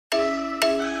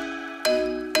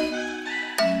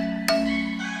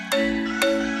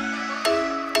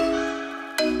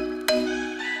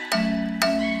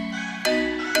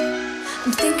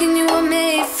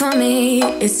for me.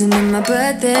 Isn't it my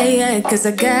birthday yet? Cause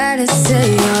I gotta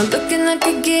say, you're looking like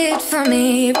a gift for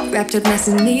me, wrapped up nice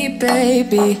and neat,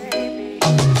 baby.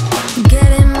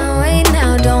 Get in my way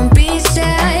now, don't be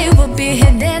shy. We'll be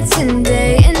here dancing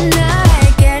day and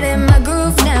night. Get in my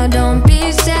groove now, don't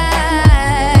be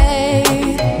shy.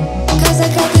 Cause I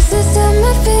got this list of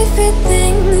my favorite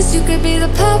things. You could be the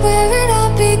part where it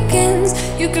all begins.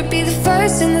 You could be the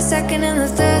first and the second and the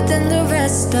third and the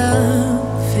rest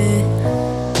of it.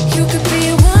 You could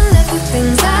be one of the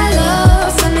things I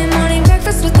love. Sunday morning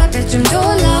breakfast with my bedroom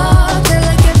door locked. I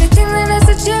like everything that has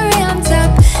a cherry on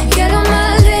top. Get on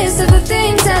my list of the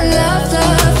things I love,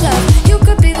 love, love. You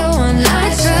could be the one I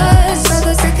trust. All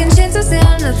the second chances, they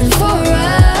are nothing for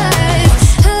us.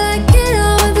 I like it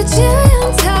all with the cherry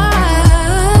on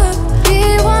top. Be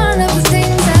one of the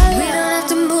things I love. We don't have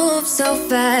to move so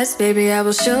fast, baby, I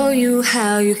will show you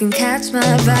how you can catch my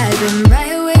vibe. And right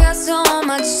here we got so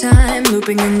much time,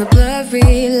 looping in the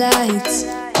blurry lights.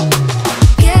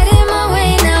 Get in my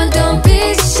way now, don't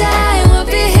be shy. We'll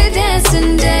be here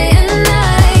dancing day and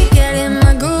night. Get in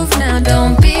my groove now,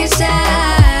 don't be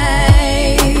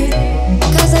shy.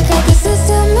 Cause I got this list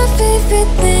of my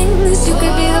favorite things. You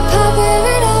could be the part where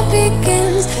it all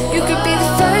begins. You could be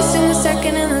the first and the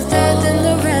second and the third and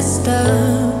the rest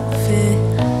of it.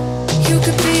 You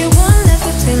could be one of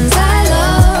the things I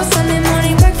love. Sunday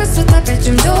morning breakfast with my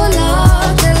bedroom door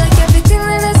locked. I like everything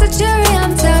that has a cherry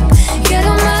on top. Get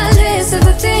on my list of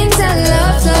the things I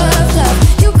love, love, love.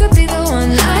 You could be the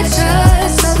one I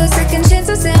trust. All the second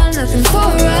chances, they are nothing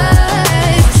for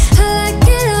us. I like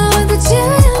it all with the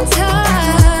cherry on top.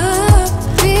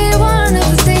 Be one of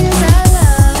the things I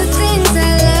love. The things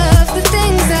I love, the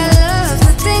things I love,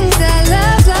 the things I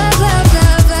love, love, love,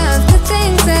 love, love. The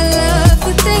things I love,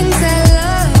 the things I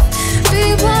love. Be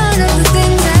one of the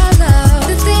things I love.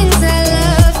 The things I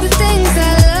love, the things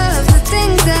I love, the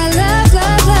things I love,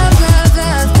 love, love, love,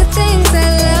 love. The things I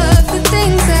love, the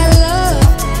things I love.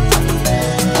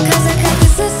 Cause I got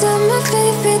this list of my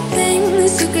favorite things.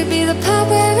 You could be the part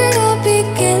where it all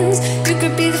begins. You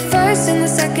could be the first and the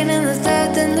second and the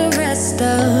third and the rest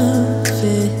of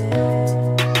it.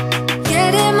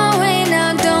 Get in my way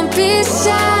now, don't be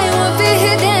shy. We'll be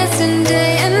here dancing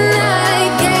day and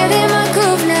night. Get in my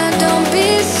groove now, don't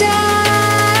be shy.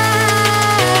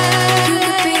 You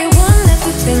could be one of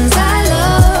the things I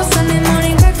love. Sunday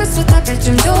morning breakfast with my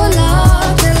bedroom door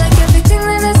locked. I like everything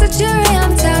that has a cherry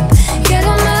on top. Get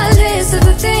on my list of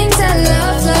the things I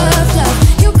love, love, love.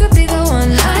 You could be the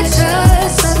one I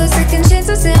trust. All the second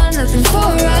chances, they are nothing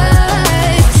for us.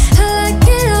 I like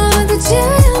it all with the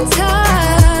cherry on top.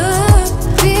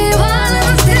 Be one of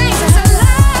the things I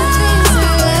love. The things I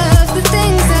love, the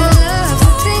things I love,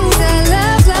 the things I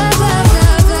love, love, love,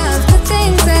 love, love. The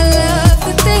things I love,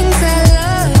 the things I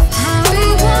love. Be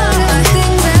one of the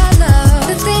things I love.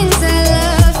 The things I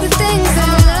love, the things I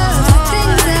love, the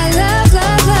things I love,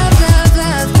 love, love, love,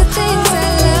 love. The things I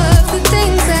love, the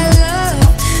things I love.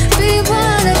 Be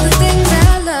one of the things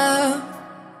I love.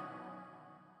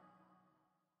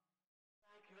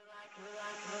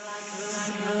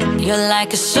 You're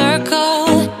like a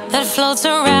circle that floats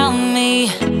around me,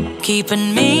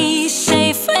 keeping me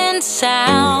safe and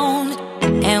sound.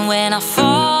 And when I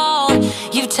fall,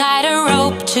 you tied a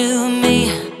rope to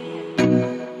me.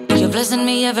 You're blessing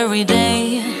me every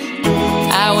day.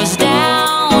 I was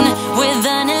down with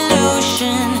an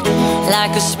illusion,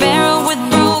 like a sparrow with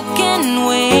broken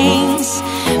wings.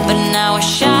 But now I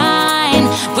shine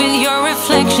with your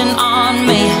reflection on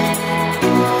me.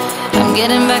 I'm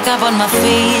getting back up on my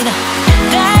feet.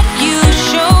 That you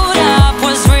showed up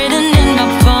was written in my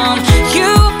palm.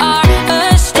 You are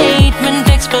a statement,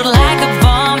 explode like a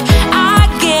bomb. I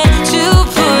get to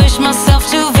push myself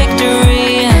to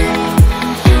victory.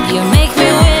 You make me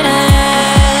winner.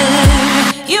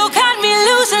 You cut me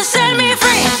loose and set me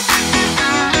free.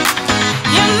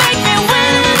 You make me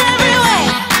win in every way.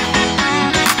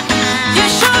 You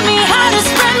showed me how to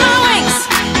spread my wings.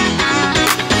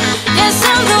 Yes,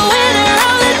 I'm the winner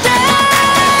of the day.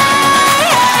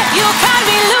 You cut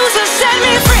me loose and set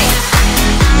me free.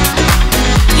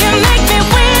 You make me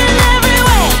win in every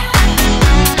way.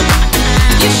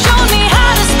 You showed me how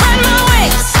to spread my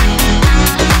wings.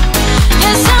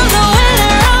 Yes, I'm the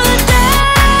winner of the day.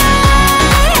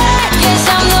 Yes,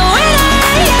 I'm the winner,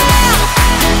 yeah.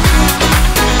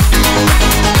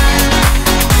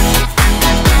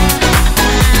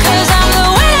 Cause I'm the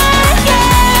winner,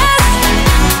 yes.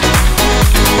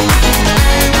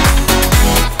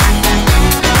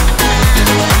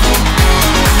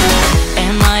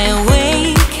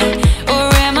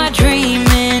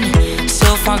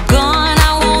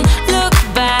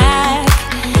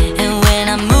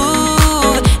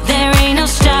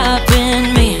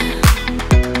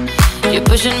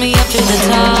 pushing me up to the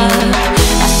top.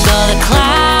 I saw the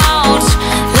clouds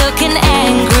looking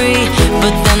angry,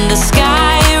 but then the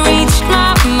sky reached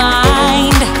my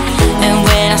mind. And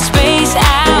when I space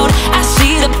out, I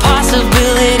see the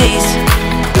possibilities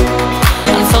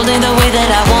unfolding the way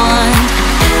that I want.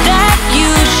 That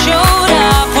you showed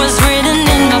up was written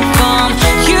in my palm.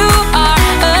 You are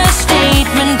a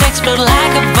statement, explode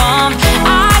like a bomb.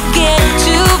 I get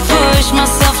to push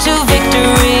myself to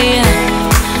victory.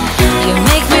 You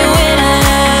make me winner.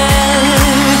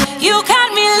 You cut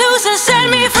me loose and set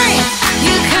me free.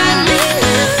 You cut me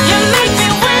loose. You make me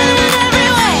win in every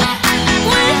way.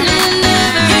 Win in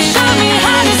every way. You show me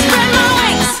how to spread my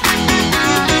wings.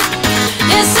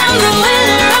 Yes, I'm the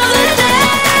winner of the day.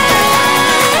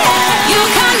 You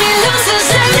cut me loose and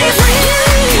set me free.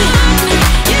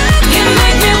 You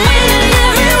make me win in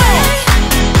every way.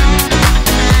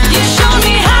 You show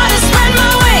me how to spread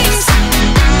my wings.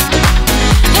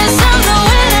 Yes, I'm the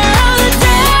winner of the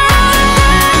day.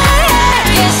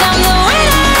 Yes, I'm the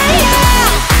winner, yeah.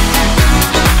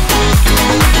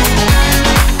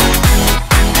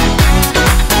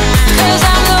 'Cause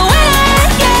I'm the winner,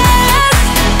 yes.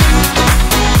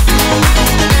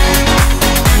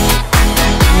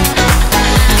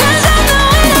 'Cause I'm the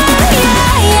winner,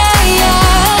 yeah, yeah, yeah.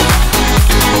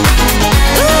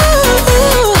 Ooh,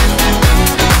 ooh.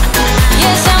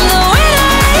 Yes, I'm the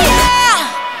winner, yeah.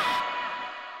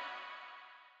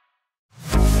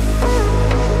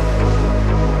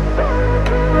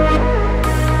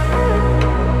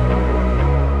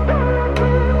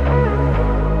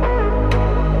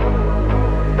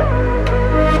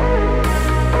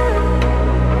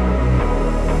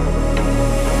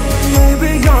 Maybe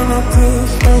you're not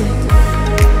different.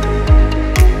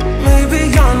 Maybe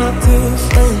you're not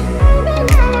different.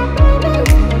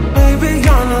 Maybe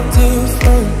you're not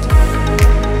different.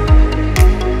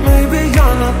 Maybe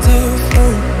you're not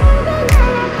different.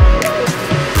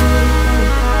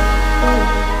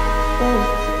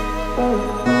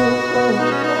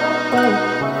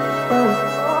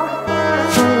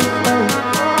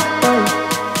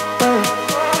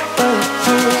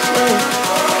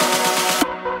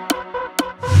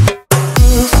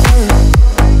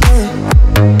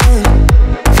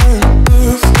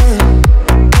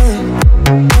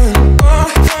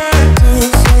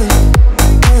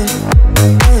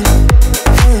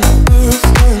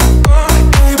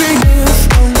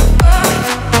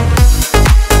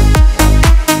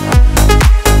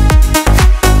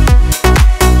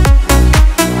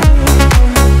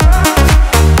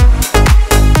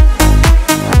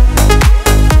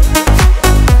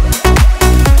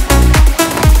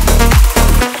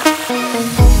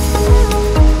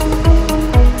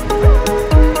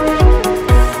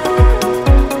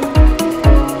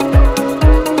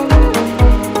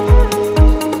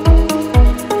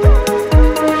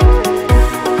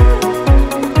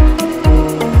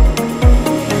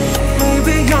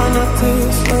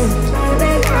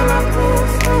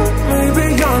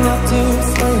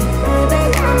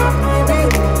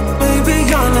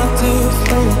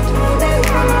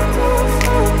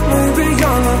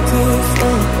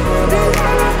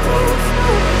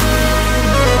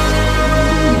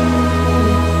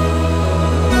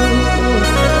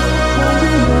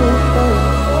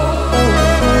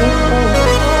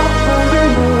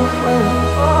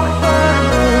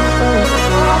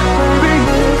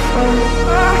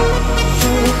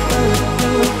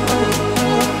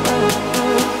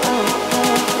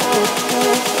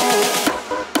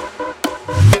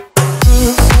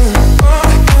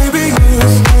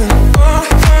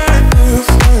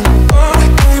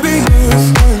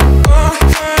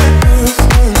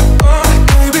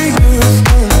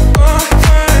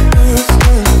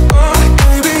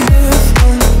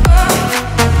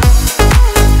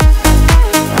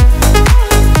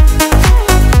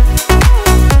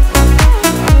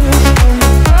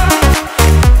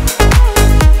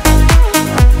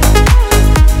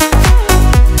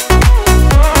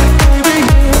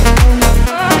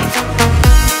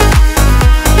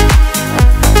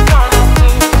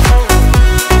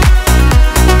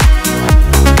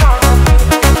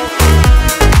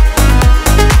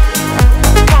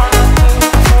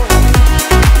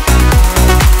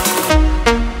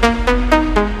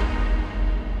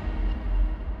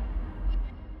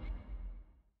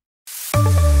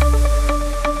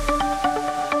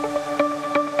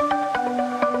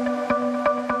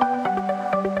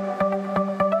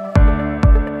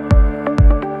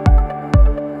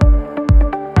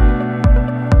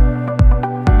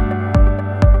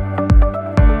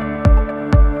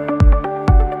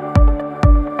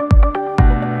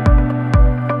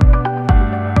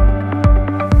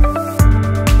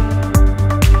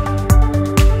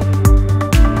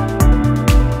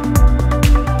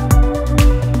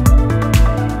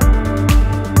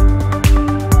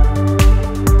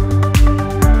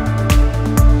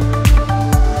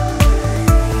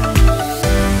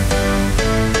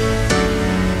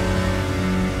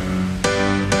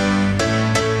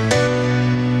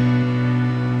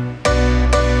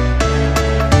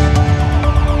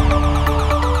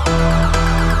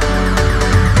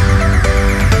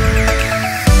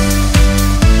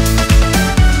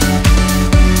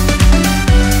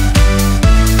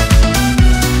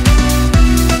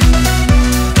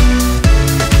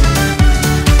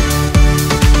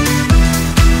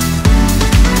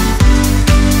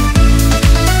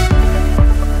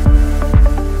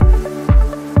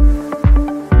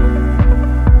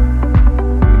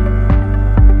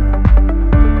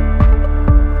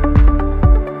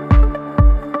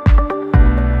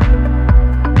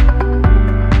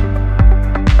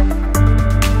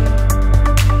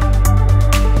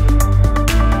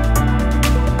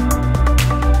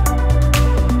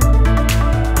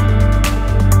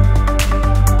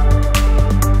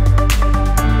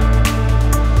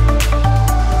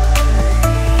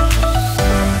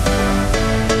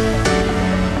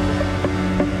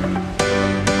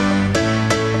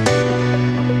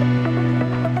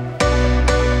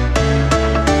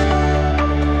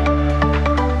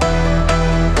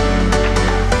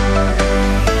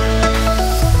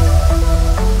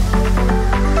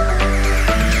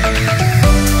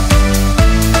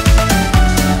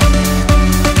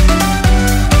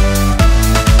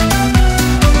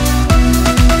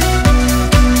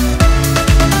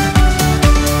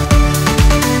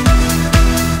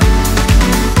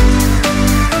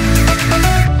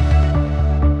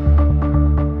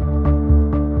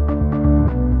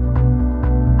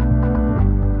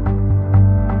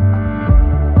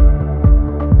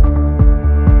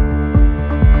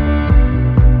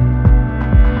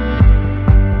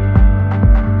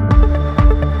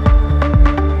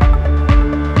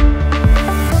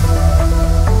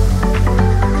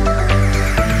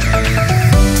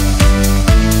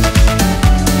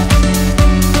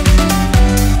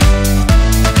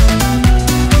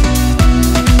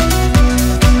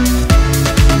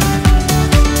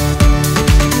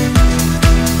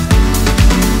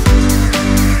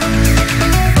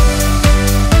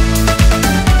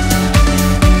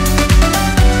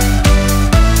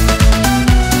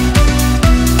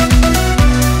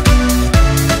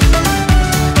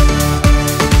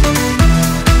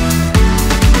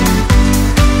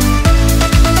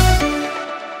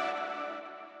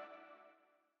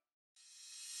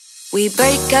 We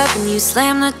break up and you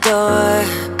slam the door.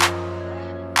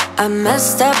 I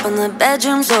messed up on the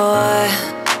bedroom floor.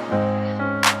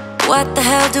 What the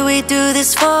hell do we do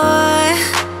this for?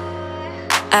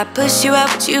 I push you out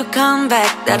but you come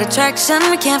back. That attraction,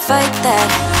 we can't fight that.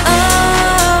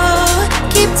 Oh,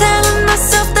 keep telling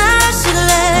myself that I should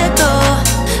let go,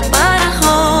 but I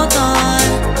hold on.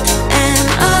 And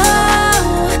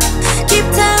oh, keep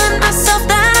telling myself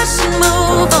that I should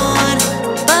move on,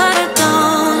 but I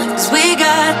don't. 'Cause we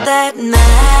got that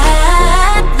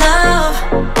mad love,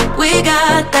 we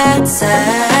got that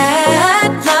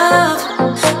sad love,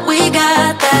 we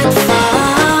got that fun